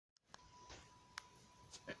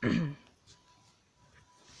Can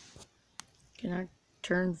I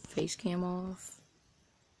turn face cam off?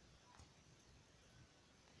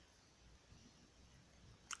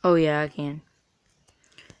 Oh yeah, I can.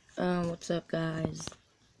 What's up, guys?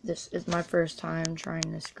 This is my first time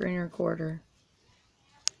trying the screen recorder.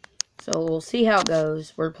 So we'll see how it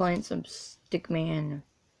goes. We're playing some Stickman.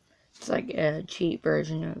 It's like a cheap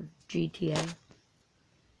version of GTA.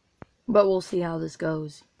 But we'll see how this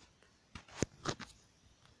goes.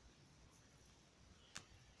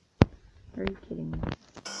 Are you kidding me?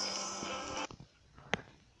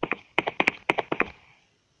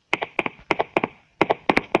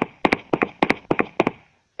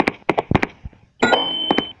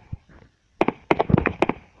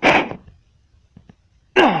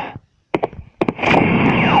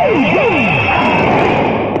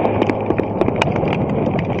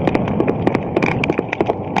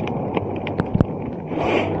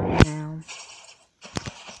 Now.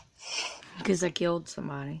 Because I killed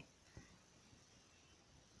somebody.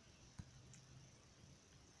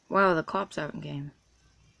 Wow, the cops haven't came.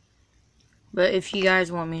 But if you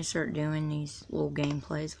guys want me to start doing these little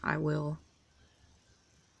gameplays, I will.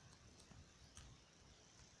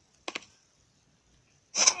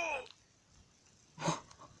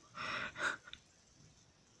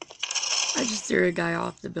 I just threw a guy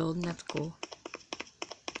off the building. That's cool.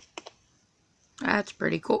 That's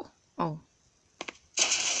pretty cool. Oh.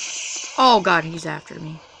 Oh god, he's after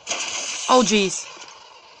me. Oh jeez.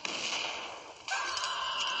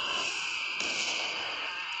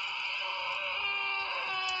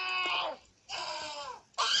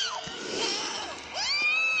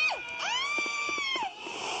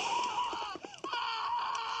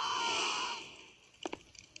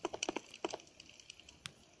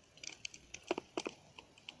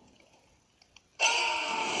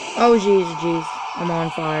 Oh jeez. I'm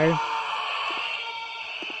on fire.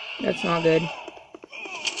 That's not good.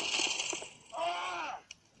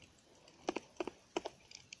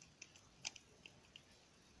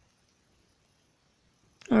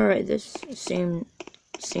 Alright, this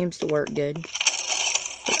seems to work good.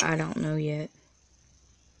 But I don't know yet.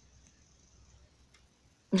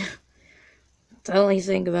 The only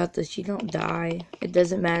thing about this, you don't die. It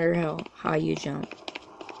doesn't matter how high you jump.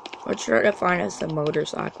 Let's try to find us a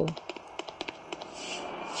motorcycle.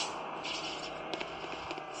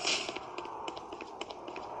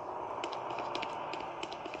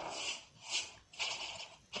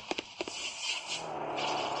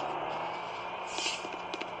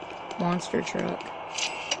 Monster truck.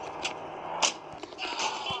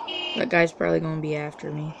 That guy's probably gonna be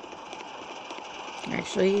after me.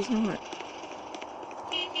 Actually, he's not.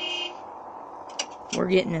 We're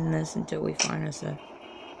getting in this until we find us a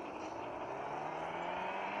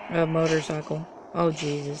motorcycle. Oh,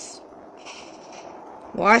 Jesus.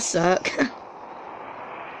 Well, I suck.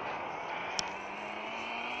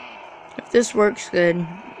 If this works good,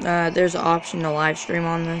 there's an option to live stream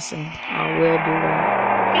on this, and I will do that.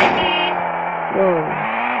 Whoa.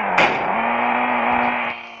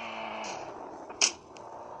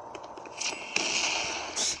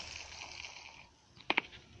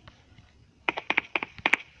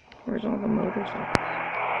 Where's all the motorcycles?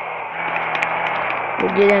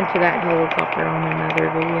 We'll get into that helicopter on another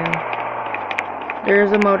video.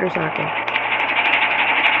 There's a motorcycle.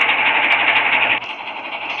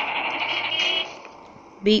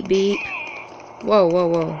 Beep beep. Whoa.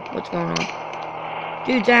 What's going on?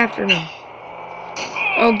 Dude's after me.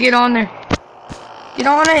 Oh, get on there. Get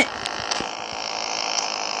on it.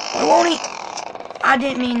 Why won't he? I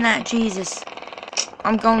didn't mean that. Jesus.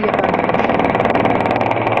 I'm gonna get back.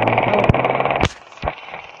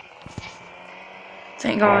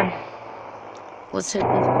 Thank God. Let's hit this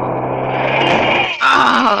ball.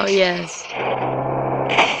 Oh, yes.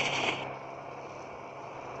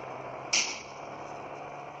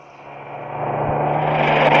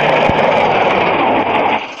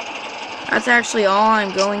 That's actually all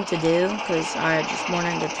I'm going to do, because I just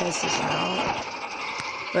wanted to test this out.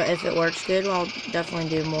 But if it works good, I'll definitely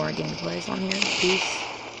do more gameplays on here. Peace.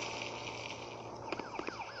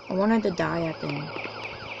 I wanted to die at the end.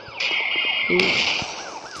 Peace.